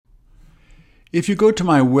If you go to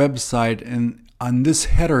my website and on this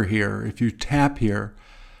header here, if you tap here,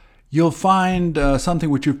 you'll find something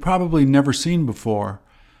which you've probably never seen before.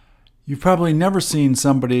 You've probably never seen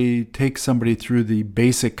somebody take somebody through the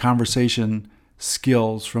basic conversation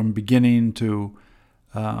skills from beginning to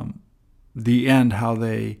the end, how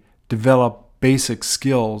they develop basic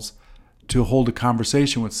skills to hold a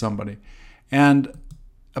conversation with somebody. And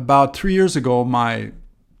about 3 years ago, my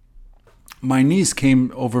niece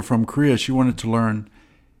came over from Korea. She wanted to learn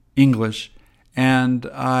English, and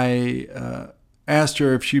I asked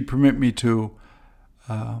her if she'd permit me to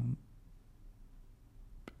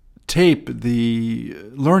tape the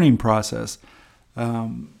learning process for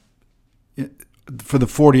the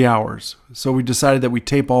 40 hours. So we decided that we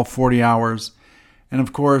tape all 40 hours. And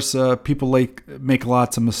of course, people make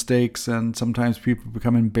lots of mistakes, and sometimes people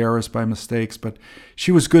become embarrassed by mistakes. But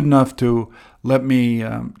she was good enough to let me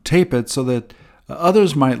tape it so that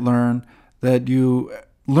others might learn that you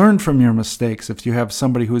learn from your mistakes if you have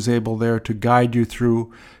somebody who's able there to guide you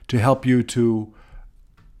through, to help you to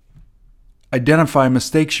identify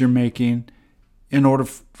mistakes you're making in order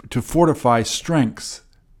to fortify strengths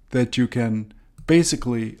that you can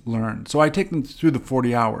basically learn. So I take them through the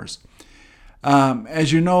 40 hours.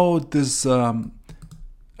 As you know,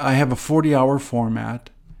 I have a 40-hour format.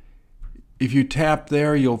 If you tap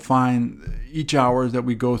there, you'll find each hour that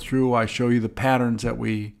we go through. I show you the patterns that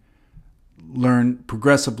we learn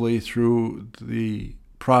progressively through the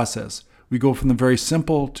process. We go from the very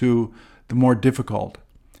simple to the more difficult.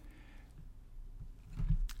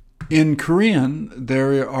 In Korean,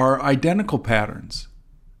 there are identical patterns.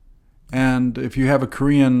 And if you have a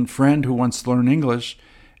Korean friend who wants to learn English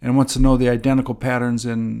and wants to know the identical patterns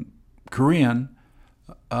in Korean,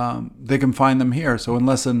 they can find them here. So in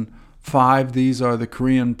lesson 5, these are the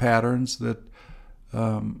Korean patterns that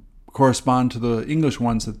correspond to the English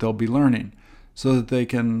ones that they'll be learning, so that they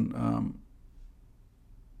can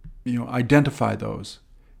identify those.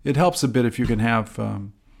 It helps a bit if you can have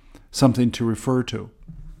something to refer to.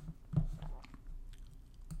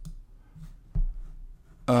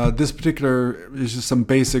 This particular is just some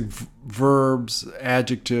basic verbs,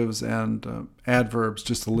 adjectives, and adverbs,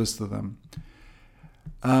 just a list of them.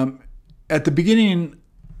 At the beginning,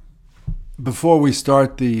 before we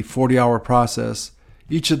start the 40-hour process,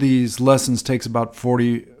 each of these lessons takes about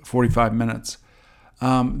 45 minutes.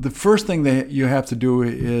 The first thing that you have to do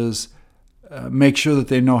is make sure that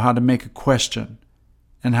they know how to make a question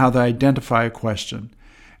and how to identify a question.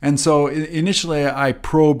 And so initially I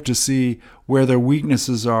probed to see where their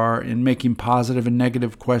weaknesses are in making positive and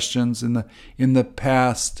negative questions in the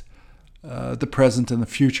past, the present, and the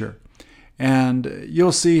future. And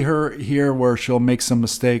you'll see her here where she'll make some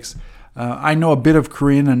mistakes. I know a bit of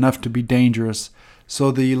Korean, enough to be dangerous. So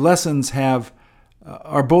the lessons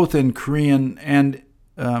are both in Korean and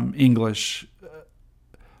English,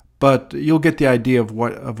 but you'll get the idea of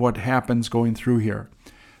what happens going through here.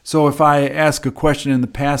 So if I ask a question in the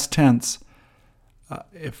past tense,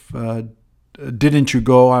 if didn't you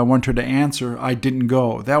go, I want her to answer, I didn't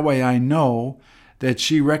go. That way I know that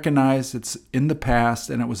she recognized it's in the past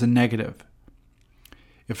and it was a negative.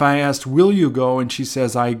 If I asked, will you go, and she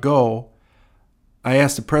says, I go, I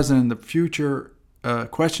ask the present in the future,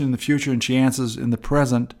 question in the future, and she answers in the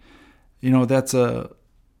present, that's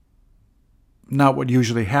not what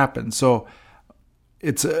usually happens. So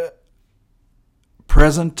it's a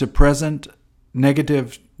present to present,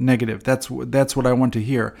 negative. That's what I want to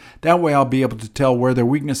hear. That way I'll be able to tell where their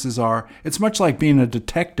weaknesses are. It's much like being a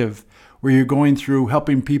detective, where you're going through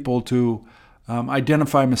helping people to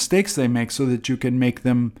identify mistakes they make so that you can make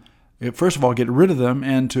them, first of all, get rid of them,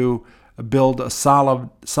 and to build a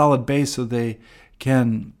solid base so they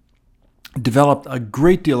can develop a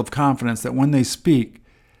great deal of confidence that when they speak,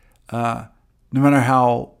 no matter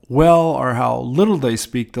how well or how little they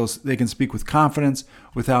speak, they can speak with confidence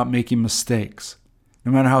without making mistakes.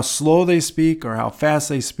 No matter how slow they speak or how fast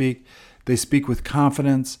they speak with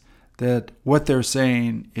confidence that what they're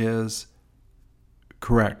saying is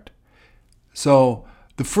correct. So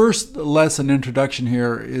the first lesson introduction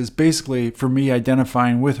here is basically for me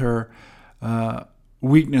identifying with her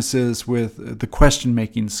weaknesses with the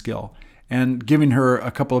question-making skill and giving her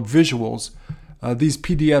a couple of visuals. These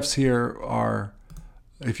PDFs here are,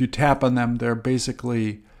 if you tap on them, they're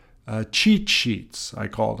basically cheat sheets, I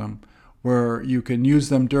call them, where you can use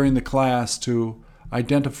them during the class to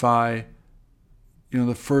identify,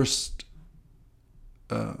 the first,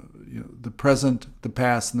 the present, the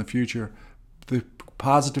past, and the future, the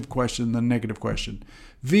positive question, the negative question.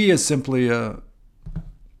 V is simply a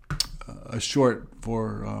short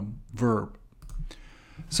for verb.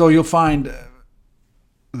 So you'll find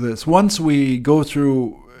this. Once we go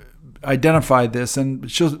through, identify this,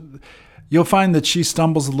 and you'll find that she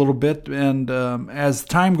stumbles a little bit, and as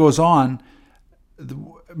time goes on, the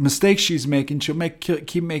mistakes she's making, she'll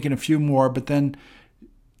keep making a few more, but then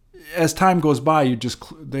as time goes by,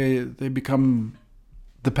 they become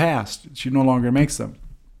the past. She no longer makes them.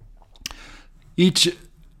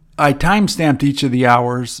 I time-stamped each of the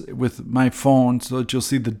hours with my phone so that you'll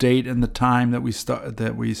see the date and the time that we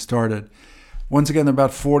started. Once again, they're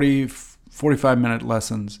about 45-minute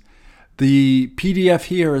lessons. The PDF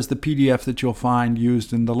here is the PDF that you'll find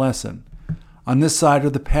used in the lesson. On this side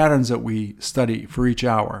are the patterns that we study for each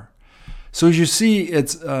hour. So as you see,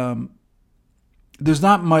 it's there's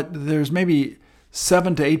not much. There's maybe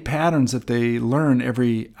 7 to 8 patterns that they learn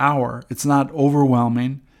every hour. It's not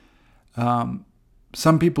overwhelming.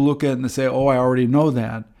 Some people look at it and they say, "Oh, I already know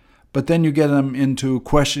that," but then you get them into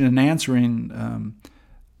question and answering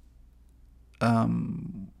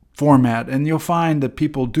format, and you'll find that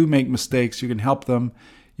people do make mistakes. You can help them.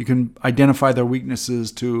 You can identify their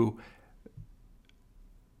weaknesses to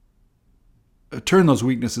turn those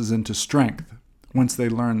weaknesses into strength once they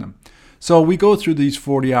learn them. So we go through these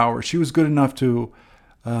 40 hours. She was good enough to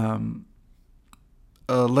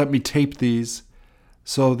let me tape these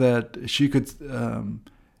so that she could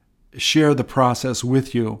share the process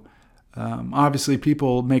with you. Obviously,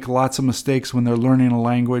 people make lots of mistakes when they're learning a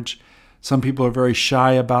language. Some people are very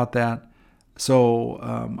shy about that. So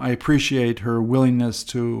I appreciate her willingness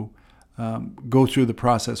to go through the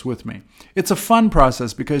process with me. It's a fun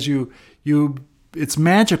process because it's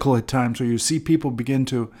magical at times where you see people begin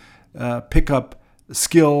to pick up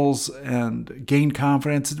skills and gain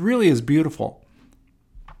confidence. It really is beautiful.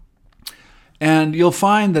 And you'll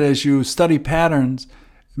find that as you study patterns,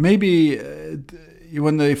 maybe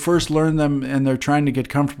when they first learn them and they're trying to get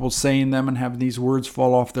comfortable saying them and have these words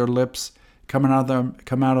fall off their lips, come out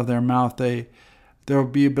of their mouth, they'll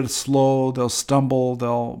be a bit slow, they'll stumble,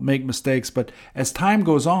 they'll make mistakes. But as time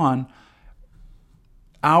goes on,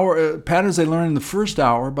 patterns they learn in the first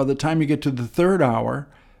hour, by the time you get to the third hour,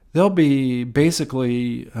 they'll be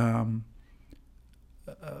basically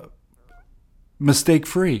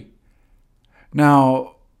mistake-free.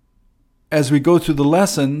 Now, as we go through the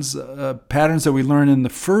lessons, patterns that we learn in the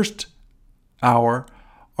first hour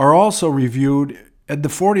are also reviewed at the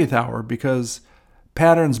 40th hour because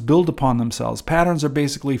patterns build upon themselves. Patterns are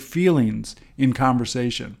basically feelings in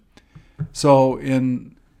conversation. So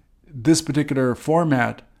in this particular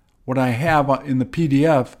format, what I have in the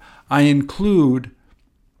PDF, I include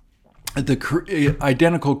the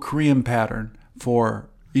identical Korean pattern for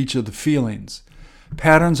each of the feelings.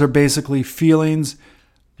 Patterns are basically feelings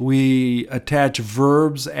we attach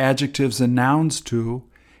verbs, adjectives, and nouns to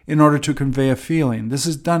in order to convey a feeling. This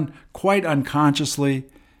is done quite unconsciously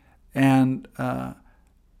and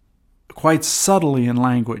quite subtly in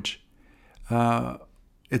language.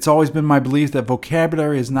 It's always been my belief that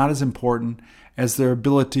vocabulary is not as important as their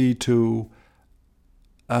ability to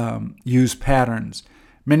use patterns.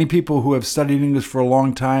 Many people who have studied English for a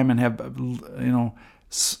long time and have,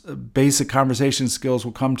 basic conversation skills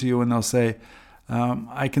will come to you and they'll say,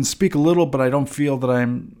 I can speak a little, but I don't feel that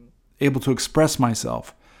I'm able to express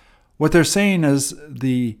myself. What they're saying is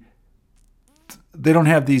they don't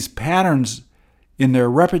have these patterns in their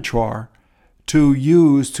repertoire to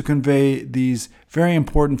use to convey these very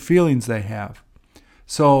important feelings they have.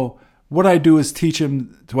 So what I do is teach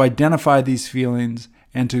them to identify these feelings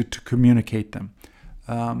and to communicate them.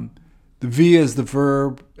 The V is the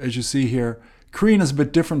verb, as you see here. Korean is a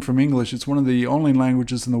bit different from English. It's one of the only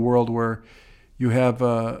languages in the world where you have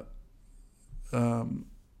the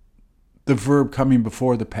verb coming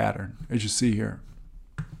before the pattern, as you see here.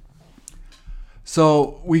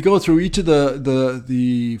 So we go through each of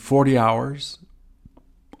the 40 hours.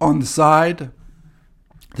 On the side,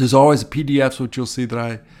 there's always PDFs, which you'll see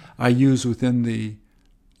that I use within the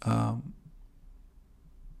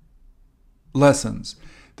lessons.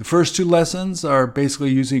 The first 2 lessons are basically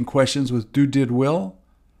using questions with do, did, will.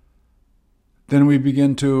 Then we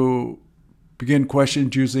begin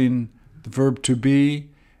questions using the verb to be,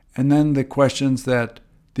 and then the questions the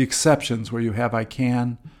exceptions where you have I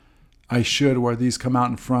can, I should, where these come out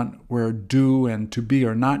in front, where do and to be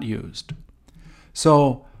are not used.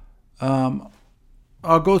 So I'll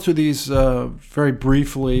go through these very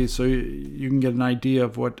briefly so you can get an idea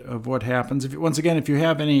of what happens. Once again, if you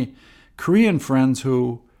have any Korean friends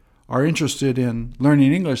who are interested in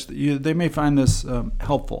learning English, they may find this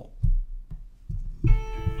helpful.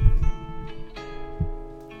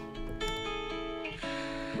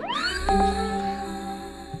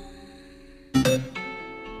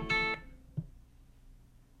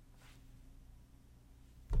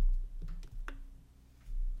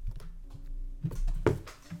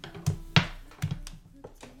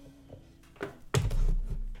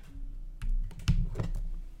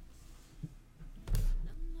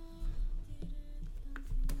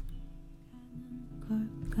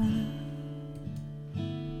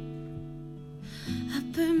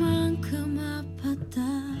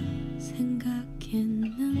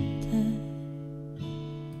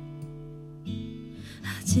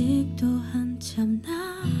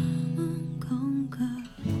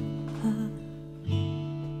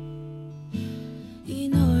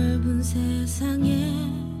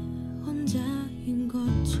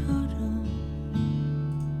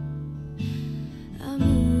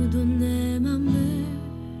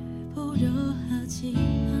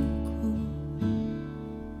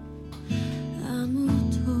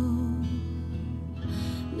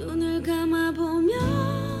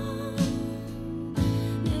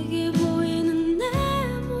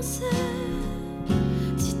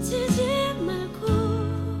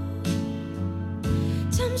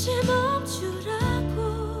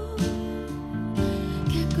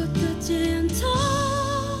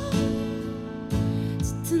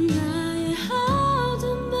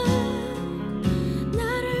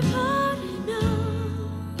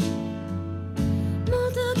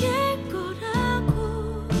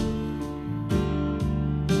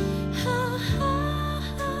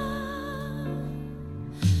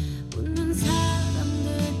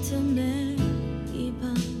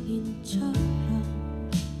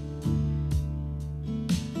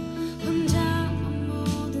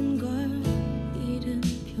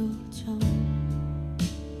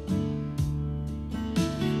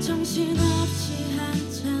 정신없이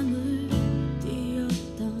한참을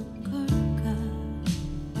뛰었던 걸까.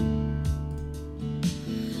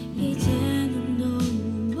 이제는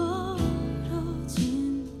너무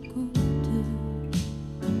멀어진 꿈들.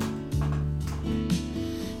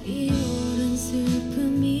 이 오랜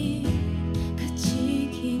슬픔이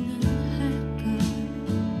그치기는 할까.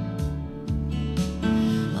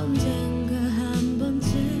 언젠가 한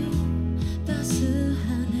번쯤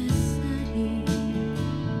따스한 햇살이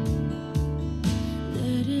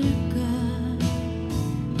내릴까.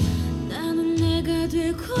 나는 내가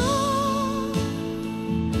되고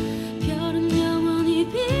별은 영원히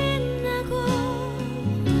빛나고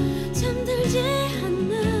잠들지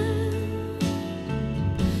않는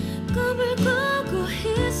꿈을 꾸고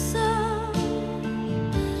있어.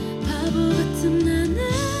 바보 같은 나는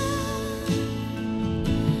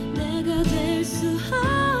내가 될 수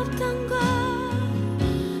없던 걸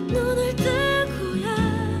눈을 뜨고야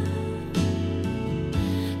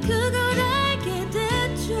그걸 알게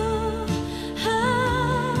됐죠.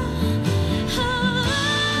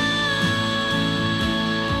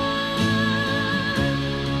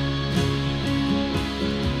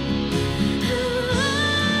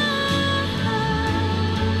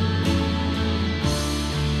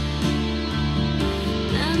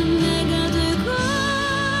 나는 내가 되고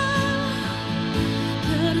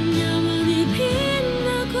별은 영원히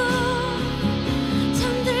빛나고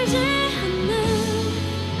잠들지 않는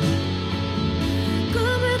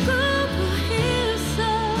꿈을 꾸고 있어.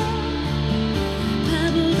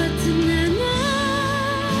 바보 같은 나는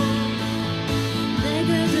내가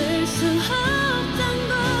될 수 없던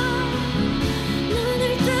걸 눈을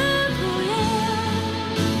뜨고야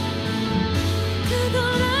그걸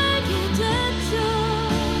알게 됐죠.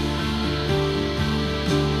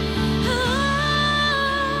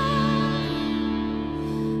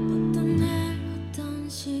 어떤 날 어떤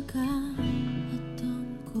시간 어떤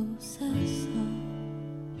곳에서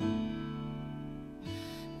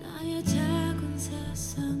나의 작은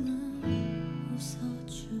세상은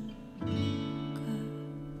웃어줄까.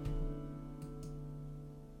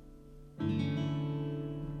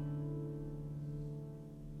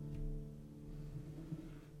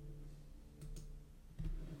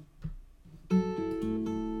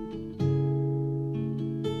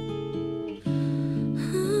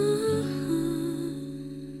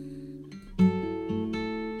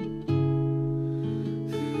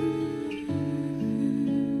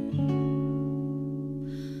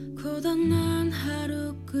 고단한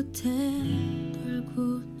하루 끝에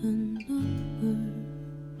돌고는 눈물.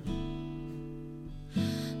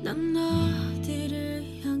 난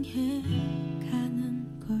어디를 향해 가는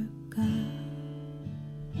걸까.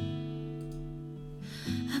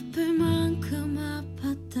 아플 만큼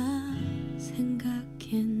아팠다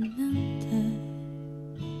생각했는데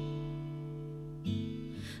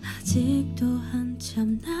아직도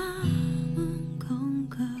한참 남은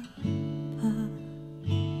건가 봐.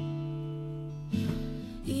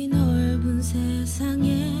 이 넓은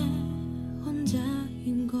세상에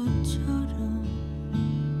혼자인 것처럼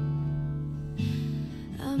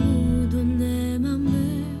아무도 내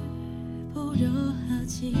맘을 보려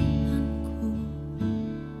하지 않고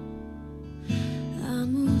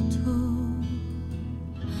아무도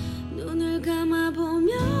눈을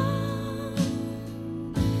감아보면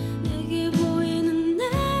내게 보이는 내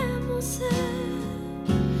모습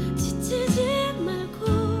지치지 말고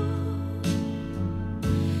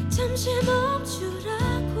잠시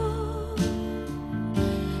멈추라고.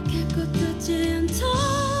 갈 것 같지 않던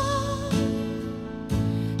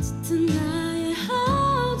짙은 나의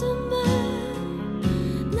어둠을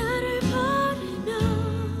나를 버리면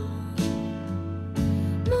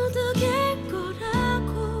모두 갤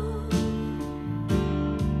거라고.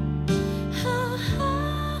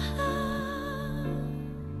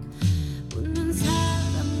 웃는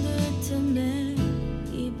사람들 틈에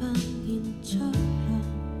이방인처럼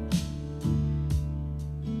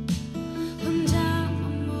혼자만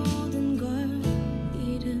모든 걸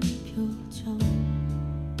잃은 표정.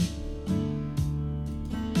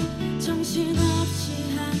 정신없이